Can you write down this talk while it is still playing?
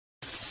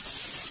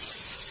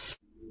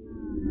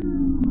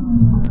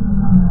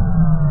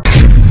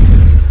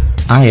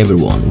Hi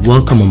everyone,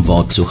 welcome on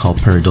board to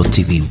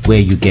Helper.tv, where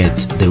you get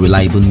the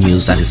reliable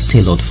news that is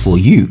tailored for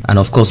you, and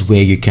of course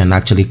where you can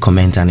actually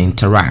comment and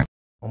interact.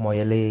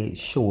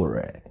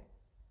 Sowore,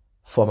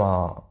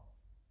 former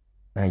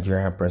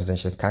Nigerian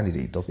presidential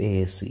candidate of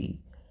AAC,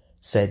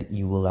 said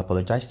he will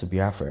apologize to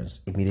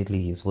Biafrans immediately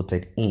he is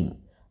voted in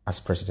as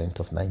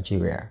president of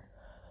Nigeria.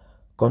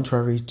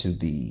 Contrary to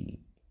the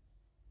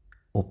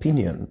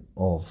opinion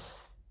of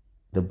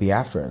the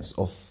Biafrans,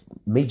 of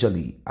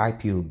majorly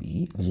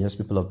IPOB, indigenous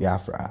people of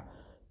Biafra,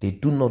 they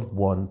do not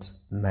want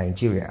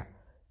Nigeria.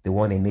 They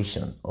want a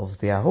nation of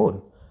their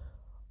own.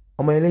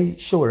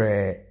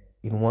 Sowore,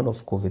 in one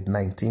of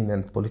COVID-19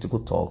 and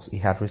political talks he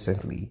had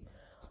recently,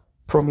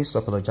 promised to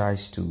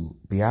apologize to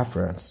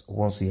Biafrans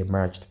once he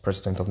emerged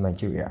president of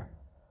Nigeria.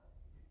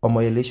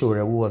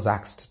 Sowore, who was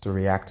asked to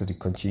react to the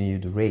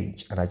continued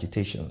rage and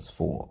agitations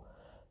for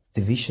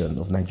division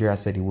of Nigeria,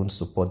 said he wouldn't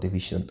support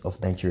division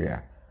of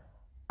Nigeria.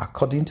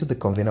 According to the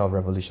convener of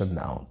Revolution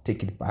Now,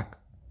 Take It Back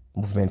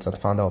movement and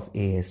founder of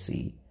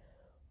ASC,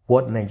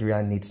 what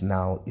Nigeria needs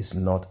now is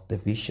not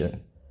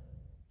division.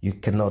 You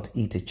cannot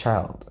eat a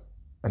child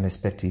and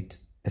expect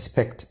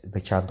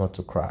the child not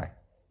to cry,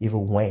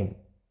 even when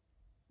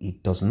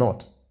it does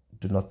not.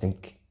 Do not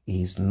think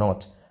he is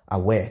not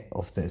aware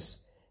of this.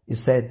 He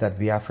said that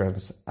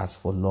Biafrans has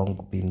for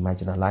long been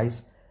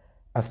marginalized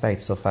after it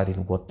suffered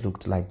in what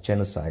looked like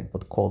genocide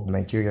but called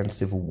Nigerian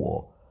civil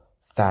war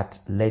that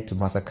led to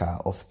massacre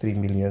of 3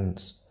 million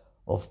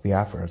of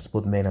Biafrans,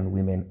 both men and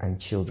women and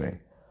children.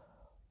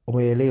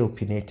 Sowore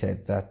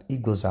opinionated that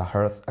Igbos are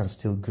hurt and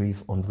still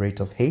grieve on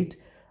rate of hate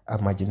and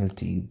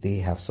marginality they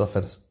have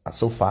suffered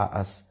so far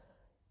as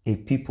a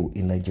people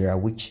in Nigeria,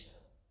 which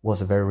was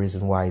the very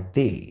reason why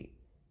they,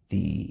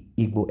 the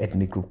Igbo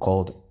ethnic group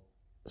called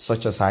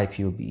such as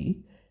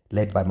IPOB,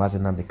 led by Mazi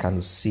Nnamdi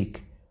Kanu,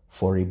 seek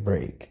for a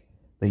break.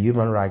 The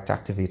human rights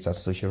activist and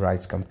social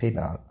rights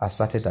campaigner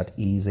asserted that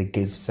he is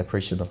against the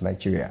separation of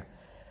Nigeria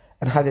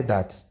and added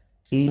that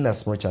in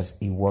as much as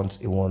he wants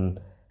an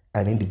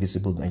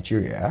indivisible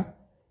Nigeria,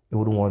 he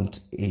would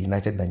want a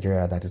united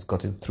Nigeria that is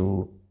gotten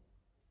through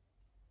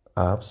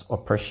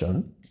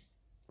oppression,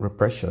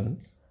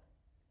 repression,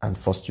 and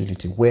forced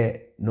unity,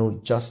 where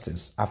no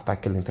justice after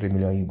killing 3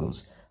 million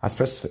Igbos. As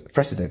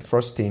president,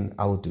 first thing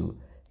I will do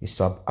is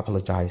to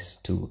apologize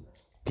to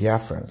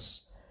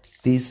Biafrans.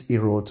 This he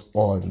wrote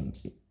on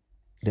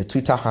the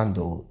Twitter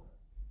handle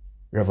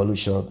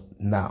Revolution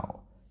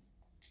Now.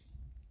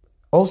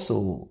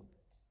 Also,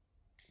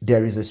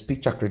 there is a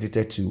speech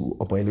accredited to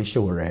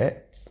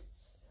Sowore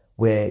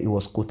where he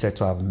was quoted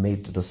to have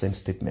made the same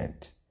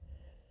statement.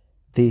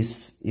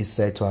 This is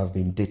said to have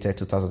been dated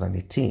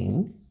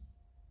 2018.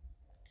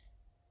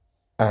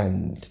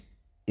 And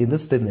in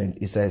this statement,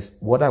 he says,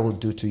 "What I will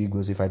do to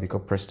Igbos if I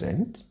become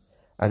president,"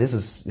 and this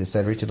is, he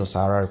said, written on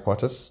Sahara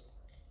Reporters.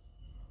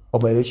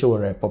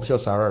 Sowore, publisher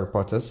of Sahara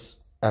Reporters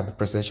and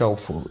presidential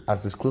hopeful,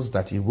 has disclosed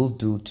that he will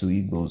do to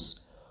Igbos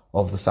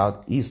of the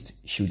Southeast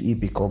should he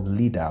become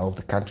leader of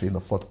the country in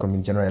the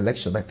forthcoming general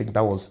election. I think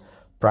that was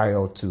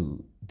prior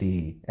to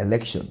the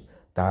election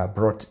that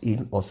brought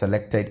in or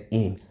selected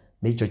in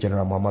Major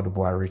General Muhammadu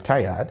Buhari,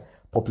 retired,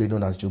 popularly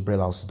known as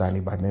Jubril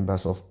al-Sudani by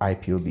members of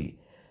IPOB.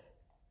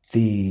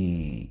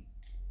 He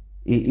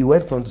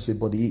went on to say,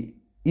 but the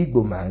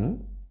Igbo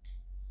man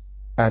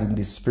and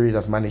the spirit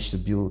has managed to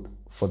build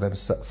for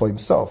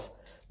himself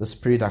the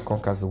spirit that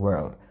conquers the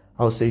world.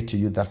 I'll say to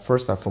you that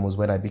first and foremost,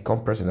 when I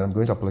become president, I'm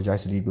going to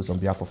apologize to the Igbos on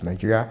behalf of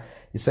Nigeria.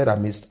 He said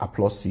amidst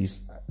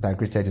applauses that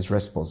greeted his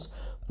response,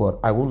 but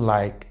I would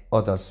like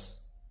others.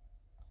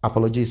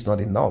 Apology is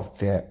not enough.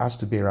 There has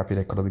to be a rapid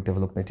economic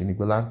development in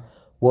Igbo land.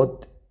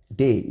 What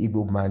the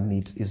Igbo man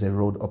needs is a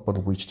road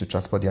upon which to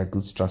transport their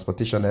goods,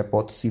 transportation,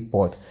 airport,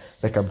 seaport,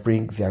 that can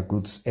bring their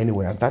goods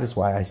anywhere. And that is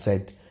why I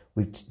said,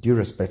 with due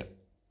respect,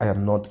 I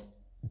am not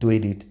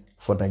doing it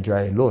for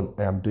Nigeria alone.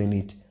 I am doing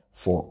it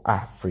for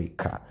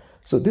Africa.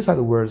 So these are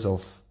the words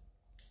of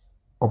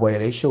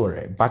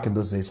Sowore back in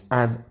those days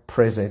and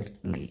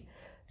presently.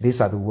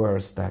 These are the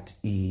words that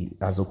he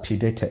has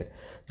opinionated.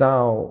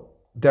 Now,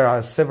 there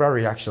are several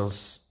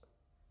reactions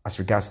as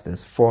regards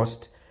this.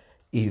 First,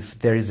 if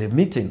there is a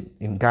meeting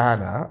in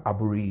Ghana,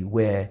 Aburi,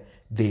 where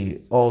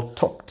they all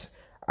talked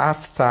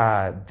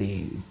after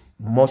they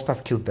must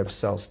have killed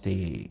themselves,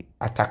 they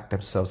attacked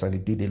themselves and they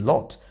did a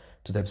lot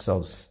to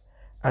themselves.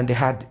 And they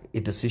had a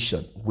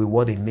decision. We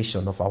want a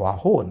nation of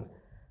our own.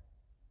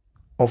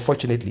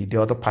 Unfortunately,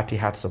 the other party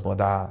had some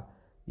other,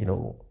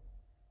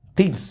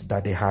 things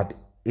that they had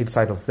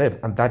inside of them.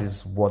 And that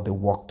is what they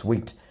worked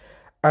with.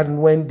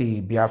 And when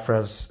the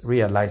Biafrans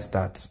realized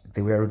that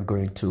they weren't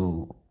going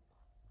to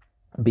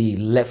be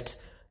left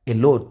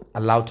alone,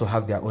 allowed to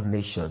have their own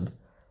nation,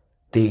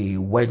 they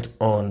went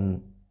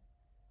on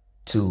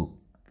to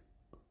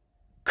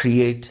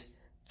create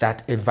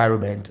that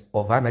environment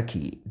of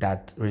anarchy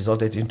that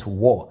resulted into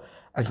war.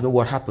 And you know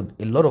what happened?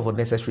 A lot of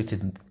unnecessary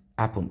things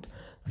happened.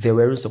 They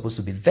weren't supposed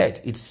to be that.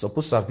 It's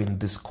supposed to have been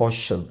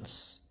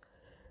discussions.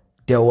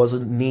 there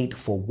wasn't need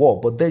for war.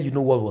 But then, you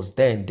know what was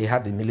then? They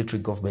had the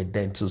military government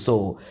then too.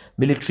 So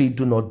military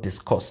do not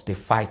discuss, they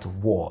fight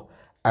war.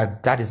 And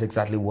that is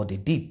exactly what they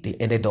did. They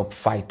ended up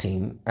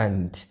fighting,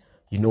 and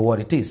you know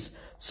what it is.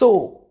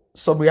 So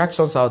some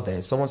reactions out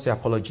there. Someone say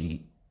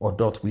apology or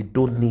not. We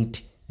don't need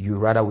you.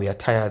 Rather, we are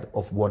tired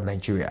of one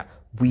Nigeria.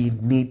 We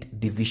need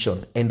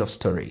division. End of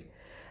story.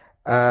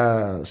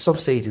 Some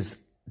say it is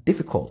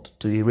difficult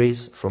to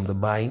erase from the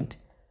mind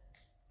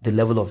the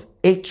level of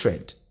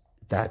hatred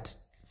that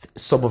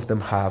some of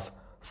them have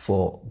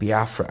for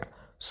Biafra.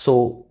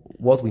 So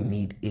what we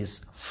need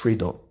is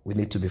freedom. We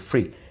need to be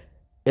free.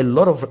 A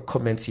lot of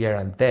comments here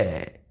and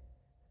there.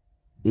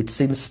 It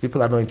seems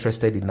people are not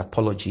interested in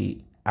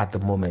apology at the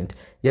moment.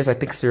 Yes, I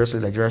think seriously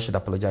Nigeria should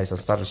apologize and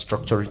start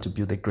restructuring to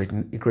build a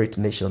great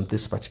nation.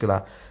 This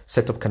particular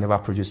setup can never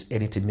produce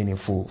anything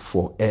meaningful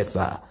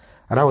forever.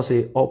 And I would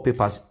say all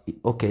papers,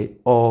 okay,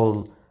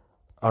 all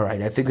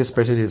right. I think this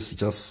president is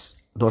just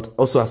not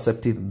also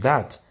accepting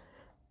that.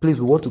 Please,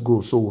 we want to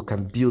go so we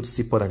can build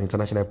seaport and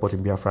international airport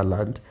in Biafra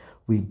land.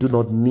 We do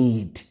not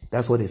need,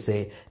 that's what they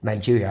say,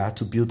 Nigeria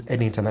to build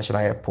any international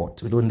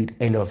airport. We don't need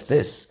any of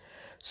this.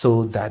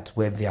 So that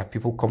when their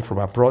people come from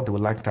abroad, they will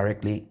land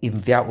directly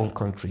in their own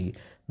country,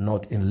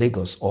 not in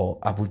Lagos or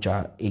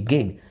Abuja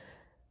again.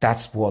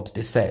 That's what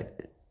they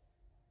said.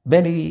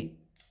 Many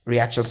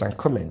reactions and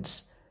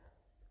comments.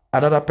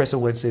 Another person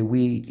would say,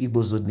 we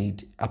Igbos don't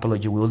need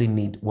apology. We only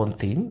need one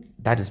thing.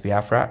 That is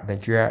Biafra.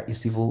 Nigeria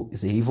is evil,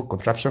 is an evil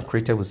contraption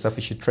created with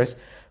selfish interest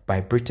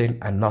by Britain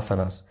and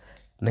Northerners.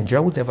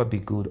 Nigeria will never be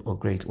good or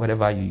great,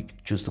 whatever you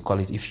choose to call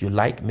it. If you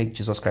like, make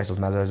Jesus Christ of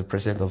Nazareth the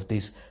president of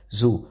this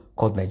zoo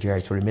called Nigeria.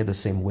 It will remain the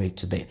same way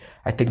today.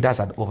 I think that's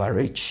an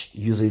overreach,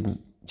 using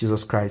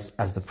Jesus Christ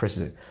as the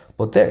president.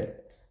 But then,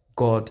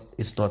 God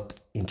is not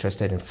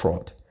interested in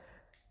fraud.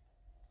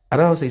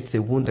 And I would say it's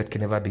a wound that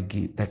can never be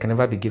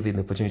given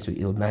the opportunity to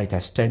heal. Now it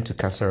has turned to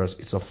cancerous.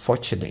 It's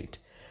unfortunate.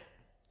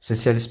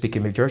 Sincerely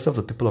speaking, majority of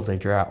the people of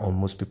Nigeria, or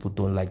most people,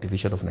 don't like the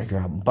vision of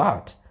Nigeria,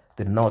 but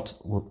the North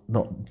will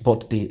not.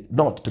 But the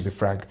North, to be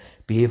frank,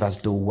 behave as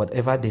though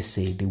whatever they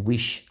say, they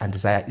wish and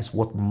desire is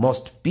what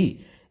must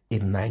be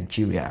in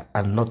Nigeria,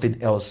 and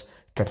nothing else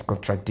can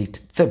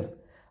contradict them.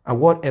 And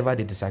whatever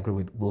they disagree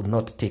with will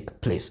not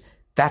take place.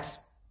 That's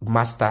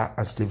master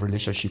and slave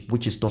relationship,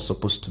 which is not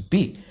supposed to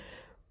be,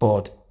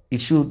 but it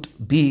should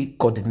be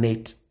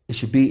coordinate. It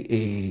should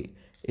be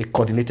a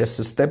coordinated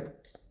system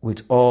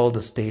with all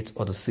the states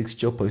or the 6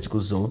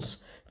 geopolitical zones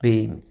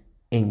being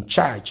in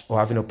charge or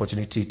having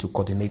opportunity to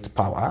coordinate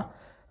power,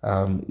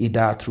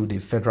 either through the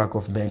federal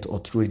government or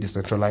through a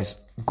decentralized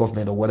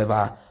government, or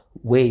whatever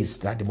ways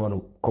that they want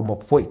to come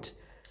up with.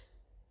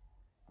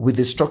 With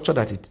the structure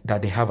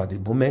that they have at the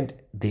moment,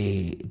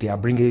 they are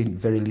bringing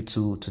very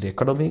little to the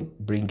economy.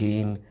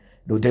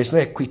 There's no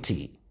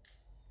equity.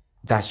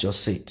 That's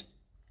just it.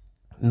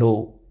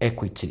 No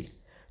equity.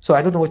 So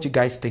I don't know what you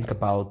guys think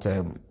about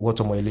what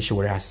Omoyele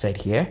Sowore has said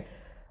here.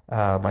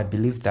 I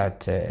believe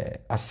that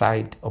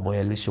aside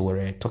Omoyele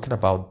Sowore talking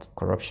about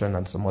corruption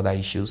and some other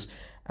issues,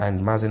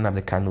 and Mazen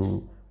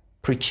Abdekanu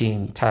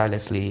preaching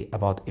tirelessly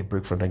about a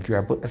break from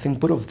Nigeria, but I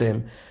think both of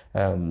them,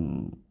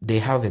 they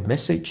have a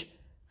message.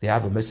 They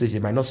have a message. They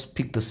might not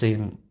speak the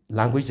same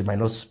language. They might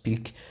not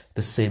speak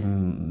the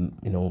same,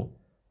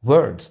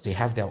 words. They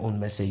have their own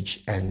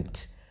message.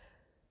 And,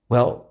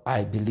 well,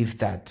 I believe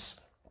that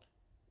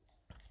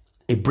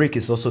a break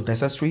is also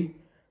necessary,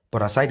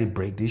 but aside a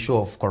break, the issue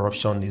of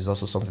corruption is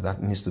also something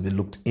that needs to be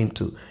looked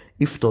into.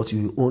 If not,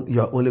 you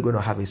are only going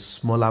to have a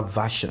smaller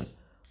version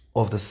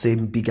of the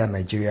same bigger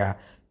Nigeria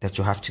that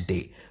you have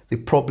today. The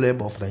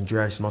problem of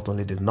Nigeria is not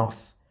only the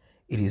North.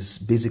 It is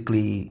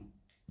basically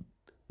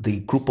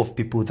the group of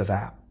people that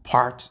are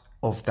part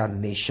of that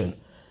nation.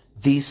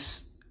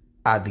 These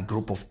are the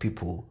group of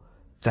people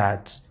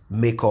that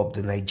make up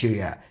the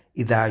Nigeria.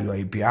 Either you are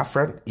a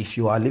Biafran, if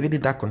you are living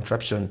in that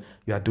contraption,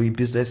 you are doing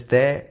business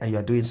there and you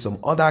are doing some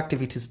other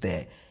activities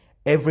there.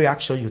 Every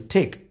action you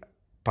take,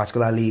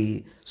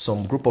 particularly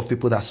some group of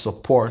people that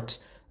support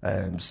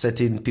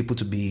certain people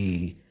to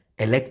be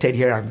elected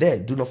here and there,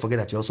 do not forget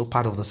that you're also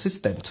part of the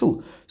system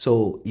too.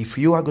 So if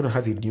you are going to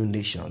have a new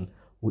nation,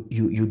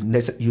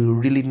 you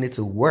really need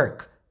to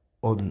work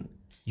on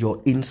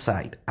your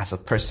inside as a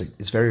person.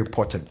 It's very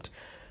important.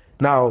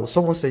 Now,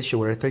 someone said,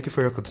 Sowore, thank you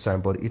for your concern,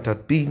 but it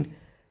had been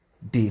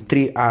the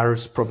 3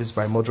 R's promised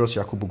by Modros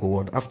Yakubu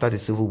Gowon after the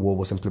Civil War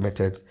was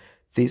implemented.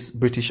 This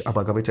British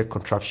amalgamated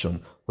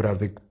contraption would have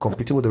been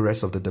competing with the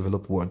rest of the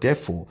developed world.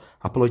 Therefore,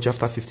 apology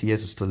after 50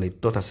 years is too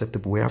late. Not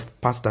acceptable. We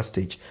have passed that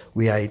stage.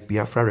 We are in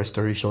Biafra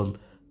restoration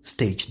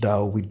stage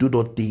now. We do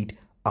not need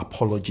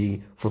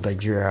apology from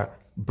Nigeria,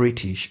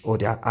 British, or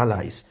their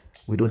allies.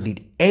 We don't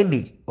need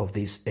any of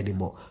this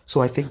anymore.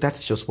 So I think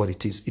that's just what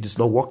it is. It is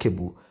not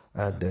workable,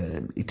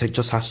 and it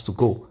just has to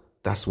go.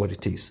 That's what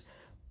it is.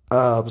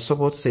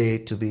 Someone say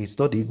to me, it's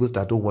not the Igbos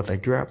that don't want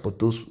Nigeria, but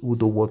those who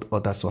don't want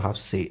others to have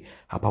say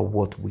about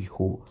what we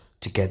hold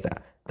together.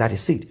 That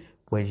is it.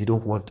 When you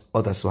don't want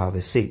others to have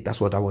a say, that's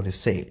what I want to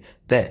say.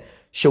 There,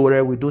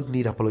 Sowore, we don't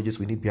need apologies.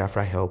 We need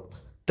Biafra help.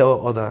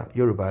 tell other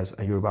Yorubas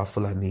and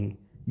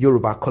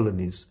Yoruba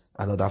colonies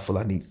and other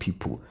Fulani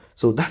people.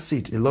 So that's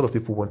it. A lot of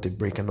people want a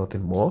break and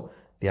nothing more.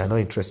 They are not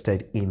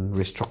interested in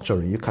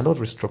restructuring. You cannot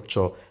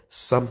restructure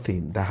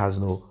something that has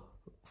no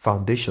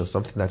foundation,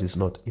 something that is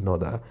not in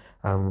order,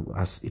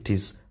 as it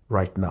is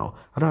right now.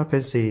 Another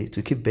person say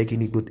to keep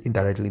begging Igbo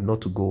indirectly not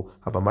to go.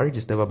 Have a marriage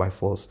is never by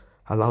force.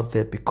 Allow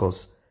them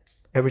because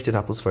everything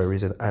happens for a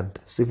reason, and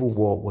civil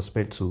war was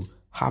meant to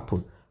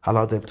happen.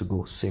 Allow them to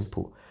go.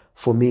 Simple.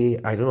 For me,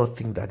 I do not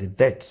think that the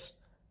deaths,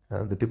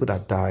 the people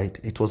that died,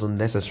 it wasn't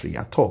necessary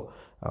at all.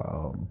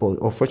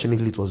 But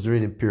unfortunately, it was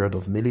during a period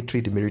of the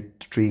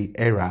military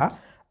era.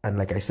 And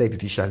like I said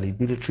initially,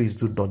 militaries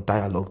do not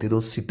dialogue. They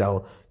don't sit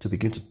down to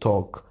begin to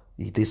talk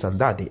this and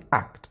that. They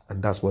act,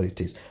 and that's what it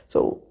is.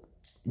 So,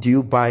 do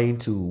you buy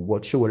into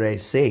what Sowore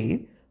is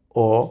saying,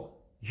 or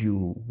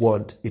you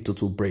want a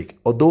total break?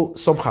 Although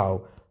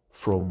somehow,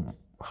 from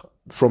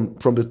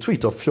the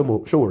tweet of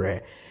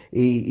Sowore,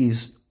 he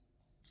is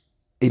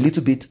a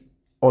little bit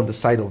on the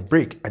side of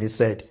break, and he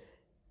said,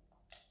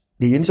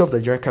 the unity of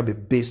Nigeria can be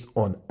based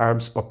on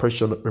arms,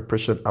 oppression,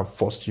 repression, and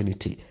forced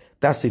unity.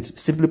 That's it.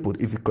 Simply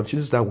put, if it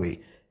continues that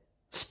way,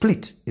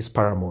 split is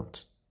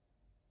paramount.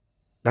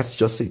 That's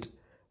just it.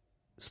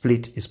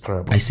 Split is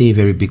paramount. I say a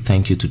very big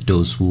thank you to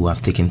those who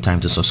have taken time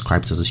to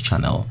subscribe to this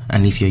channel.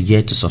 And if you're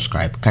yet to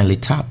subscribe, kindly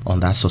tap on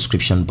that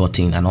subscription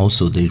button and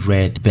also the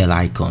red bell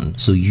icon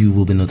so you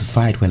will be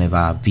notified whenever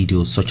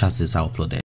videos such as this are uploaded.